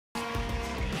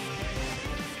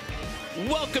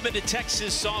Welcome into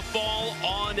Texas softball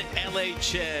on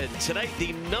LHN. Tonight,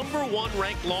 the #1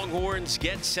 ranked Longhorns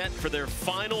get set for their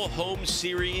final home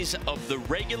series of the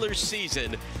regular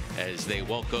season as they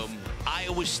welcome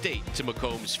Iowa State to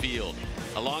McCombs Field.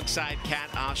 Alongside Kat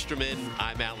Osterman,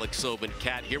 I'm Alex Sobin.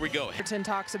 Kat, here we go. Edgerton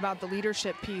talks about the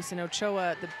leadership piece, and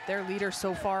Ochoa, their leader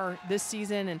so far this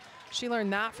season, and she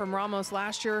learned that from Ramos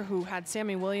last year, who had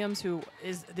Sammy Williams, who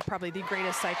is probably the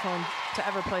greatest Cyclone to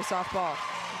ever play softball.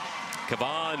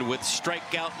 Cavan with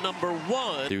strikeout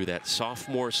 #1 through that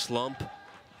sophomore slump,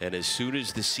 and as soon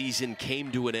as the season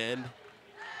came to an end,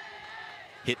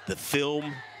 hit the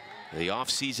film, the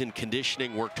offseason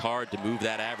conditioning, worked hard to move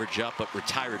that average up, but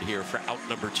retired here for out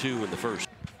 #2 in the first.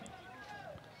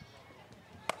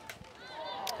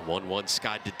 1-1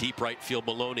 skied to deep right field.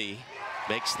 Maloney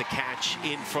makes the catch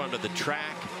in front of the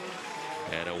track.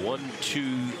 And a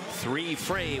 1-2-3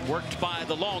 frame worked by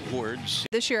the Longhorns.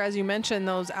 This year, as you mentioned,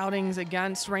 those outings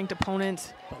against ranked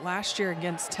opponents, but last year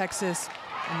against Texas,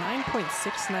 a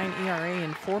 9.69 ERA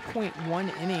in 4.1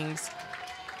 innings.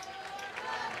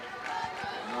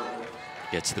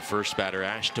 Gets the first batter,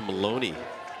 Ashton Maloney.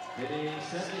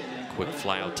 Quick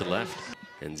fly out to left.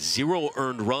 And 0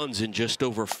 earned runs in just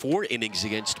over 4 innings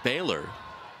against Baylor.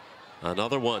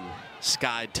 Another one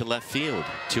skied to left field,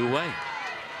 2 away.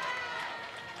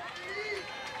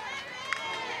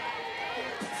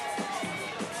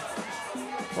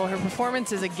 Well, her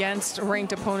performances against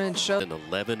ranked opponents show. In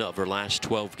 11 of her last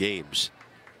 12 games.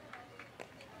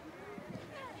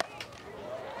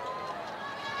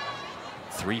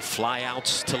 Three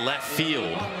flyouts to left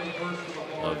field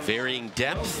of varying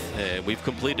depth, and we've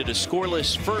completed a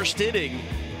scoreless first inning.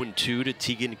 1-2 to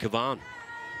Tegan Cavan.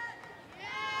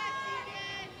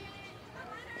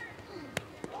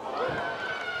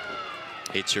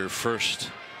 It's her first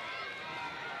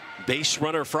base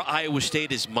runner for Iowa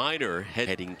State as Minor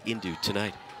heading into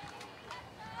tonight.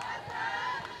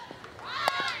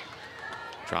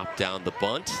 Drop down the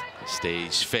bunt,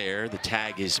 stays fair. The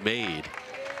tag is made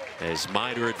as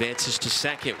Minor advances to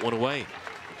second, 1 away.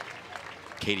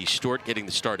 Katie Stewart getting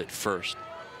the start at first.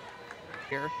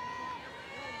 Here.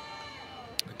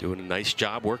 Doing a nice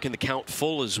job working the count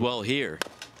full as well here.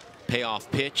 Payoff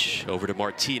pitch over to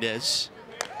Martinez.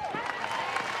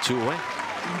 2 away.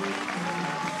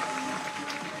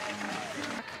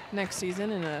 Next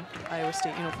season in a Iowa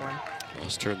State uniform.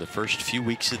 Lost her in the first few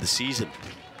weeks of the season.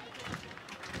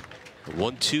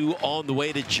 1-2 on the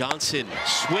way to Johnson.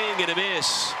 Swing and a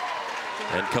miss.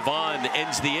 And Cavan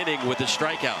ends the inning with a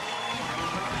strikeout.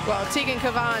 Well, Tegan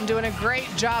Cavan doing a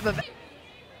great job of.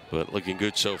 But looking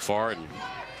good so far and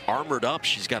armored up.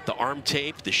 She's got the arm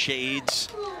tape, the shades.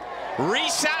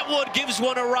 Reese Atwood gives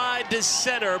one a ride to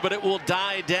center, but it will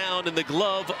die down in the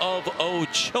glove of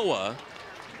Ochoa.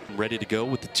 Ready to go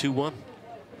with the 2-1.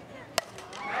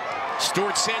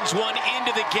 Stewart sends one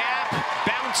into the gap,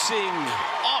 bouncing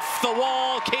off the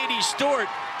wall. Katie Stewart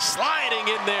sliding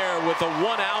in there with a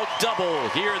 1-out double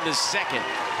here in the second.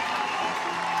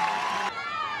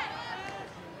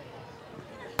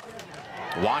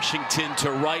 Washington to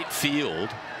right field.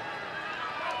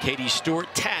 Katie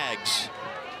Stewart tags.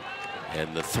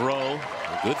 And the throw,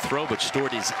 a good throw, but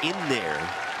Stewart is in there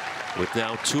with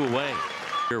now 2 away.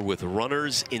 With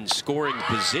runners in scoring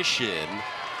position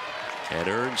and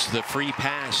earns the free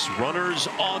pass. Runners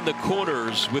on the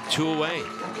corners with 2 away.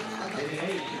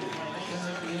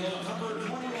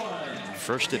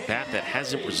 First at bat that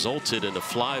hasn't resulted in a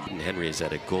fly. Henry has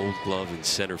had a gold glove in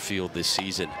center field this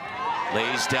season.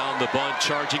 Lays down the bunt,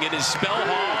 charging it is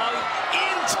Spellhog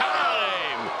in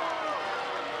time.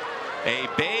 A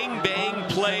bang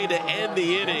play to end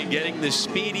the inning, getting the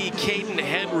speedy Caden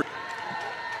Henry.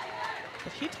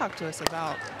 But he talked to us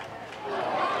about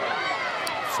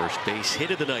first base hit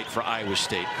of the night for Iowa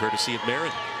State, courtesy of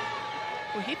Marin.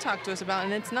 Well, he talked to us about,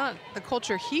 and it's not the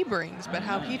culture he brings, but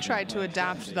how he tried to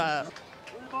adapt the.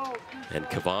 And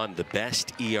Cavan, the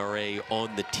best ERA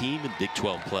on the team in Big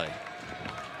 12 play.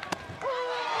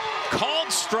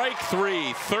 Called strike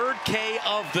 3, third K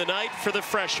of the night for the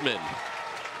freshman.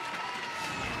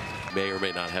 May or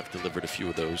may not have delivered a few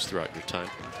of those throughout your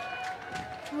time.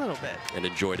 A little bit. And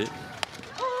enjoyed it.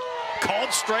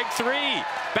 Called strike 3,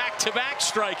 back-to-back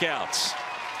strikeouts.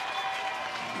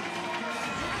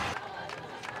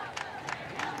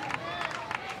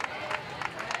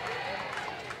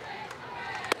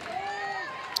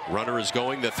 Runner is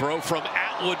going, the throw from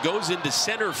Atwood goes into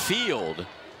center field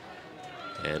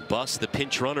and busts the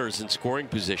pinch runners in scoring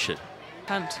position.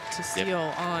 Attempt to steal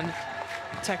on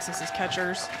Texas's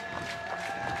catchers.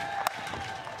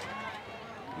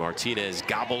 Martinez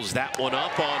gobbles that one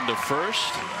up onto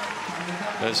first.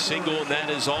 A single, and that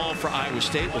is all for Iowa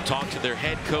State. We'll talk to their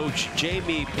head coach,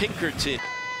 Jamie Pinkerton.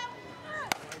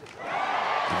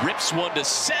 Rips one to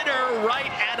center, right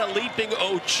at a leaping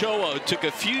Ochoa. Took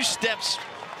a few steps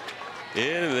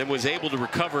in and then was able to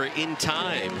recover in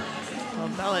time. Well,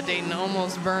 Bella Dayton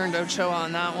almost burned Ochoa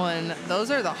on that one. Those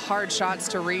are the hard shots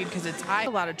to read because it's a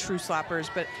lot of true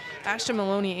slappers, but Ashton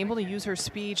Maloney able to use her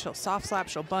speed. She'll soft slap,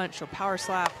 she'll bunt, she'll power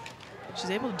slap. She's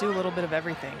able to do a little bit of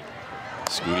everything.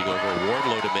 Scooting over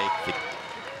Wardlow to make the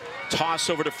toss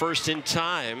over to first in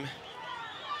time.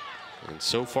 And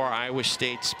so far, Iowa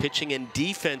State's pitching and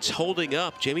defense holding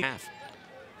up. Jamie.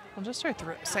 Well, just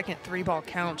her second three-ball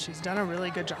count. She's done a really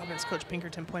good job, as Coach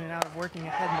Pinkerton pointed out, of working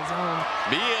ahead in the zone.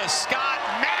 Mia Scott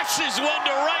mashes one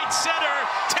to right center.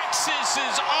 Texas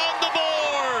is on the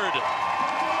board.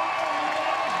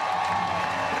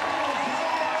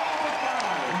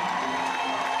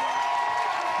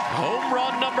 Home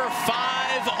run number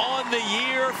 5 on the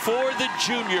year for the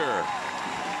junior.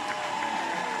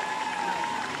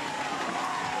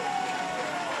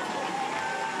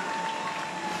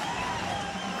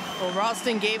 Well,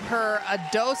 Ralston gave her a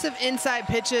dose of inside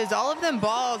pitches, all of them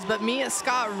balls, but Mia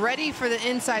Scott ready for the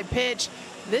inside pitch.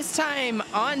 This time,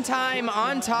 on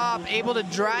top, able to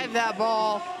drive that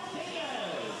ball.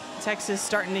 Texas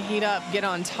starting to heat up, get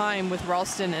on time with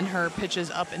Ralston and her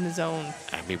pitches up in the zone.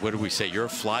 I mean, what do we say? You're a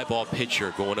fly ball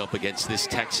pitcher going up against this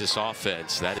Texas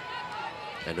offense. That,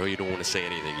 I know you don't want to say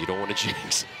anything. You don't want to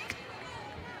jinx.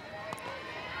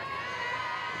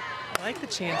 I like the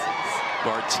chances.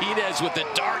 Martinez with the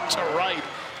dart to right.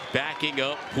 Backing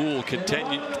up. Poole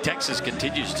Texas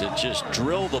continues to just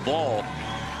drill the ball.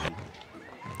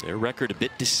 Their record a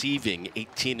bit deceiving.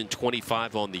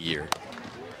 18-25 on the year.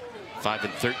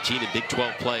 5-13 in Big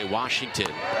 12 play.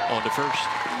 Washington on to first.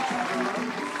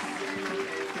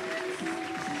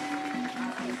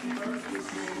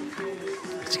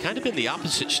 It's kind of been the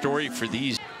opposite story for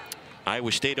these.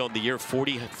 Iowa State on the year,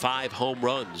 45 home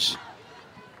runs.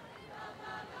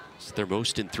 It's their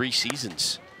most in 3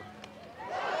 seasons.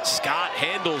 Scott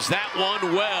handles that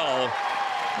one well.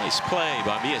 Nice play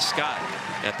by Mia Scott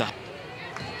at the.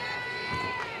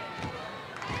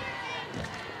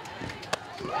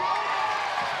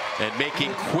 And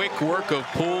making quick work of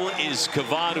Poole is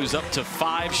Kavan, who's up to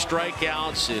 5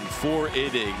 strikeouts in 4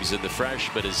 innings. And the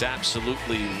freshman is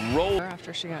absolutely rolled.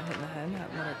 After she got hit in the head,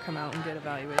 let her come out and get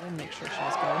evaluated and make sure she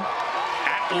was good.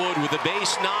 Atwood with a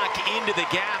base knock into the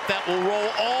gap that will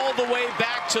roll all the way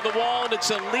back to the wall. And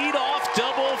it's a leadoff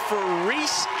double for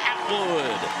Reese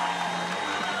Atwood.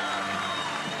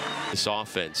 This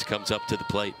offense comes up to the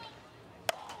plate.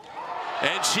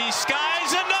 And she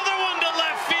skies another one to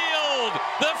left field.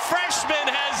 The freshman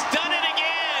has done it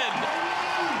again.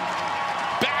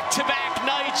 Back-to-back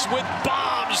nights with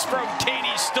bombs from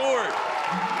Katie Stewart.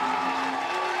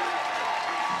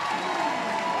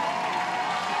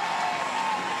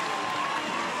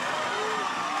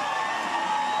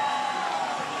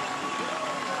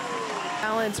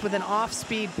 Balance with an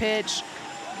off-speed pitch,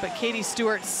 but Katie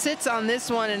Stewart sits on this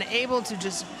one and able to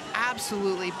just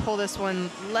absolutely pull this one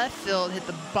left field, hit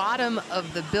the bottom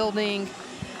of the building.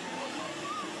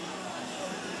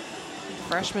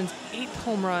 Freshman's 8th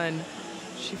home run.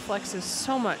 She flexes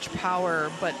so much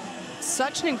power, but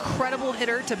such an incredible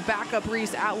hitter to back up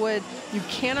Reese Atwood. You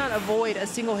cannot avoid a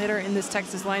single hitter in this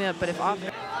Texas lineup, but if off.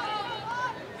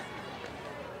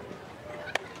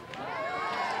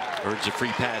 Earns a free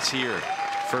pass here.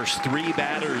 First 3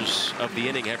 batters of the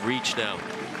inning have reached now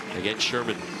against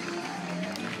Sherman.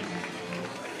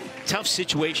 Tough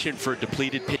situation for a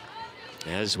depleted pitch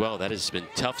as well. That has been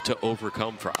tough to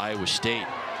overcome for Iowa State.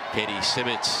 Katie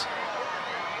Simmons.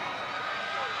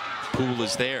 Poole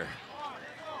is there.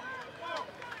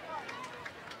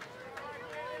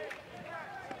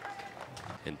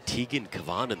 And Tegan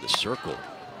Kavan in the circle.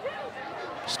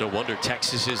 It's no wonder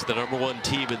Texas is the #1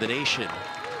 team in the nation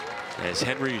as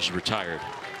Henry's retired.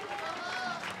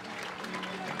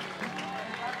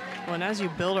 Well, and as you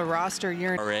build a roster,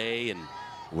 you're RA and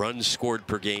runs scored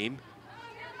per game.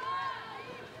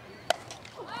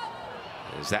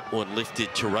 As that one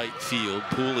lifted to right field,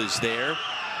 Poole is there.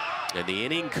 And the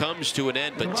inning comes to an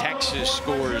end, but Texas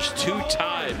scores 2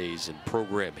 times in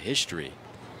program history.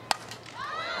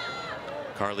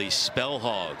 Carly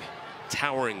Spellhog,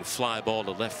 towering fly ball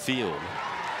to left field.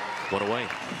 1 away.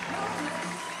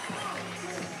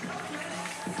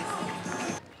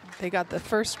 They got the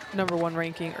first #1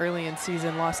 ranking early in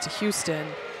season, lost to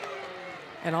Houston,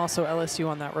 and also LSU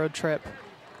on that road trip.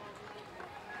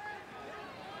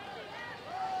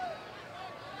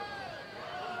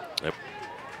 Yep.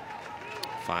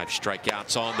 5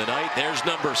 strikeouts on the night. There's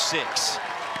number 6.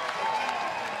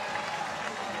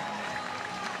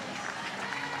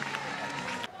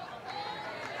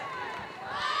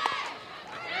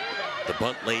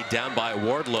 bunt laid down by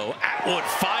Wardlow. Atwood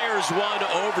fires one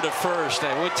over to first.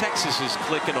 And when Texas is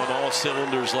clicking on all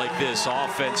cylinders like this,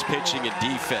 offense, pitching, and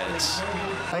defense.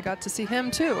 I got to see him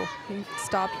too. He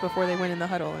stopped before they went in the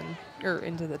huddle or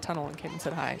into the tunnel and came and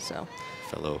said hi. So,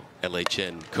 fellow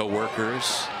LHN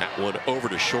co-workers. That one over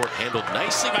to short, handled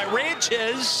nicely by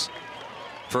Ranchez.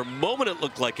 For a moment, it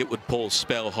looked like it would pull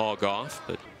Spellhog off,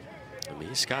 but I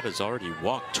mean, Scott has already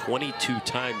walked 22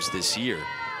 times this year.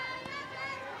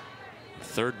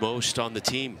 Third most on the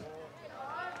team.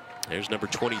 There's number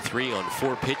 23 on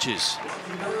 4 pitches.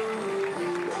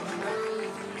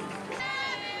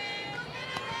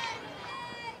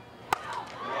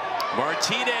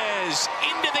 Martinez,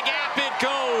 into the gap it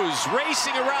goes.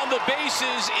 Racing around the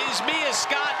bases is Mia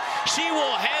Scott. She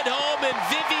will head home, and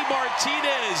Vivi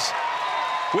Martinez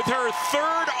with her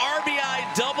 3rd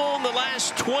RBI double in the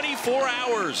last 24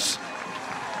 hours.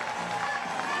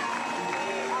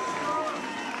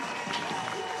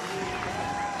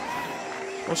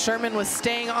 well, Sherman was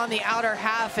staying on the outer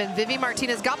half, and Vivi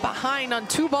Martinez got behind on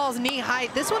 2 balls knee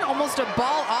height. This one almost a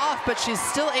ball off, but she's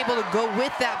still able to go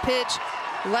with that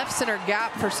pitch. Left center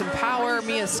gap for some power.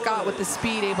 Mia Scott with the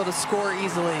speed, able to score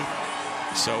easily.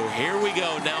 So here we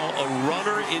go. Now a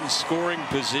runner in scoring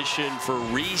position for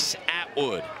Reese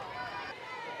Atwood.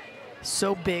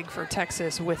 So big for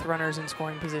Texas with runners in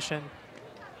scoring position.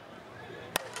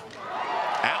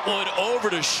 Atwood over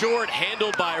to short,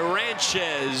 handled by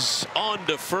Ranchez, on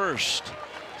to first.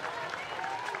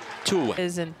 2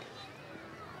 away.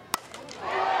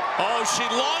 Oh, she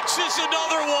launches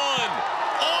another one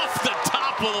off the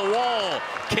top of the wall.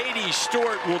 Katie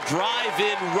Stewart will drive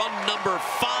in run number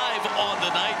 5 on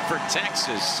the night for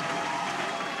Texas.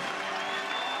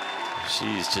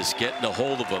 She's just getting a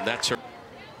hold of them. That's her.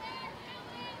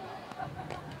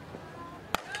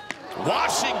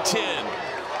 Washington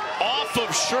off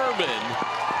of Sherman.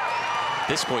 At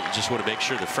this point, you just want to make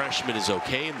sure the freshman is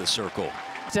okay in the circle.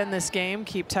 To end this game,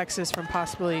 keep Texas from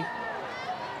possibly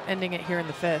ending it here in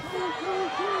the 5th.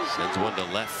 Sends one to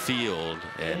left field,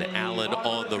 and Allen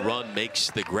on the run makes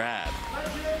the grab.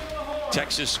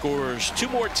 Texas scores 2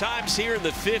 more times here in the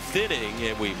 5th inning,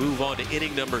 and we move on to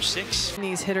inning number 6.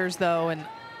 These hitters, though, and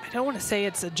I don't want to say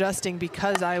it's adjusting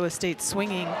because Iowa State's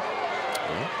swinging.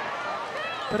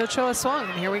 But Ochoa swung,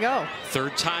 and here we go.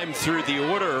 3rd time through the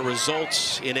order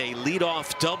results in a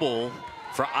leadoff double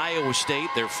for Iowa State,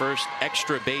 their first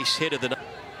extra base hit of the night.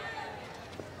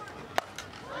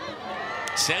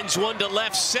 Sends one to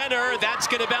left center. That's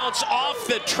going to bounce off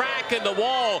the track and the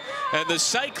wall. And the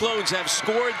Cyclones have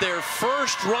scored their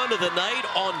first run of the night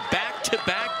on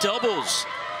back-to-back doubles.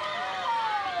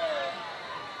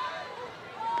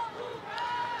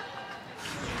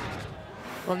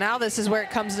 Well, now this is where it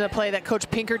comes into play that Coach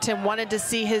Pinkerton wanted to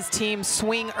see his team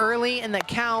swing early in the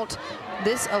count.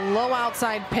 This a low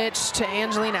outside pitch to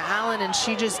Angelina Allen, and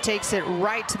she just takes it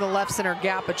right to the left center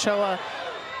gap. Ochoa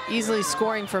easily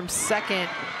scoring from second,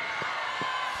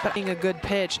 but being a good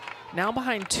pitch. Now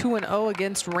behind 2-0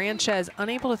 against Ranchez,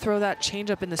 unable to throw that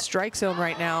changeup in the strike zone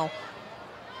right now.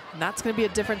 And that's going to be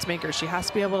a difference maker. She has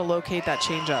to be able to locate that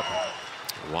changeup.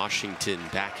 Washington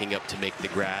backing up to make the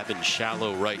grab in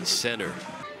shallow right center.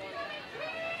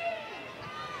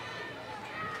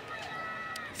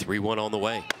 3-1 on the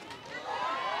way.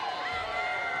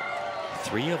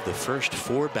 3 of the first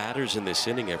 4 batters in this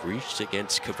inning have reached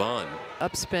against Cavan.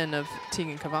 Upspin of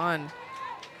Tegan Cavan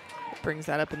brings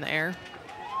that up in the air.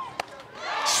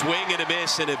 Swing and a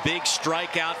miss, and a big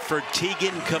strikeout for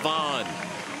Tegan Cavan.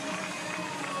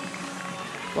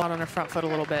 Out on her front foot a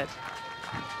little bit.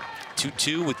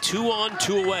 2-2 with 2 on,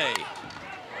 2 away.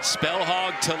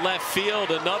 Spellhog to left field.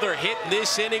 Another hit in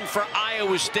this inning for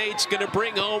Iowa State's going to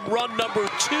bring home run number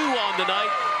 2 on the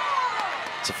night.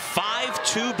 It's a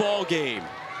 5-2 ball game.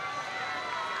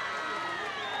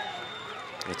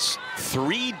 It's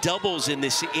 3 doubles in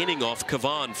this inning off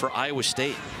Cavan for Iowa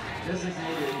State.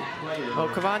 Well,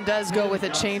 Cavan does go with a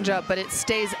changeup, but it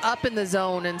stays up in the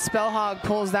zone, and Spellhog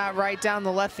pulls that right down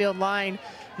the left field line.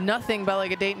 Nothing Bella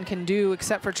Dayton can do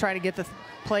except for try to get the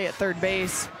play at third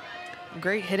base.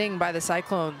 Great hitting by the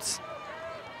Cyclones.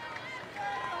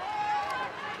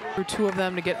 Through 2 of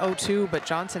them to get 0-2, but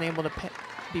Johnson able to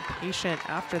be patient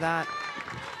after that.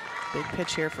 Big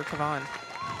pitch here for Cavan.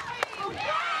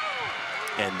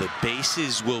 And the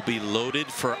bases will be loaded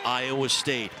for Iowa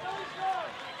State.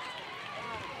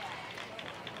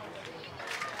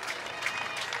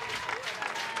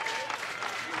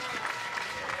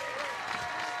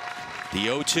 The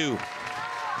 0-2.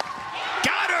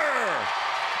 Got her!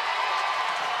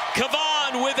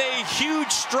 Cavan with a huge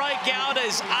strikeout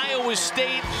as Iowa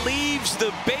State leaves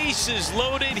the bases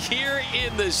loaded here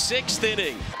in the 6th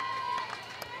inning.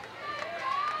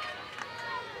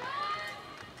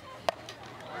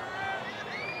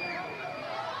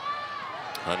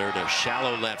 Hunter to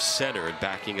shallow left center, and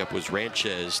backing up was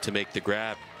Ranchez to make the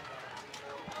grab.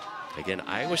 Again,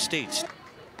 Iowa State's.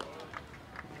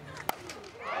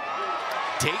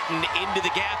 Dayton into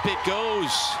the gap it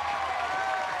goes.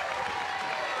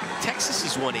 Texas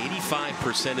has won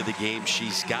 85% of the games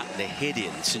she's gotten a hit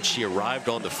in since she arrived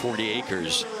on the 40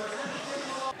 acres.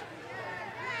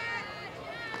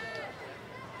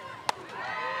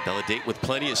 Bella Dayton with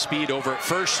plenty of speed over at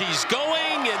first. She's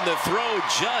going, and the throw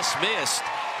just missed.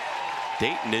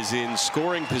 Dayton is in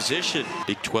scoring position.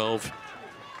 Big 12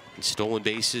 in stolen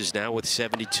bases now with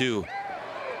 72.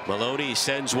 Maloney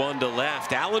sends one to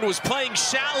left. Allen was playing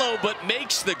shallow, but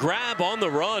makes the grab on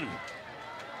the run.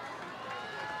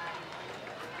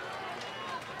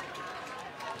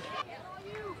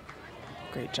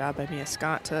 Great job by Mia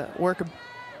Scott to work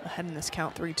ahead in this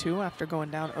count 3-2 after going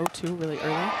down 0-2 really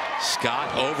early.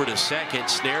 Scott over to second,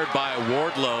 snared by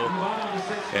Wardlow.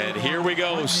 And here we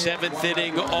go, 7th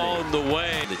inning on the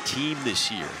way. The team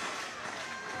this year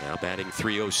now batting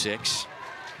 .306.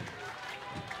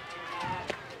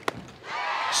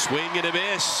 Swing and a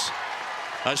miss.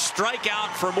 A strikeout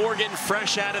for Morgan,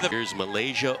 fresh out of the. Here's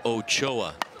Malaysia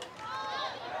Ochoa.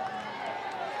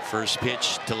 First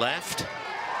pitch to left.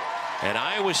 And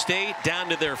Iowa State down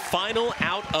to their final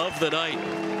out of the night.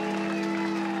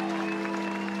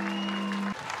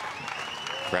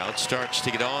 Crowd starts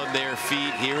to get on their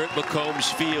feet here at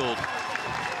McCombs Field.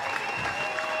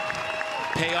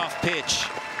 Payoff pitch.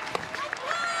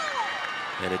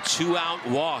 And a 2-out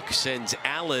walk sends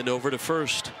Allen over to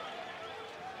first.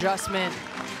 Adjustment.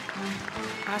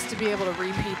 Has to be able to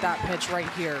repeat that pitch right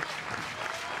here.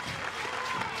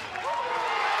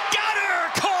 Got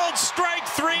her! Called strike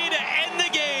 3 to end the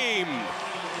game.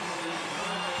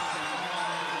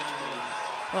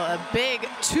 Well, a big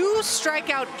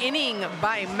 2-strikeout inning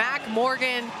by Mac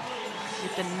Morgan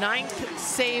with the 9th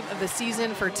save of the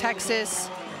season for Texas.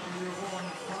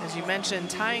 As you mentioned,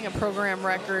 tying a program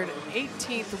record,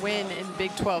 18th win in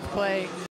Big 12 play.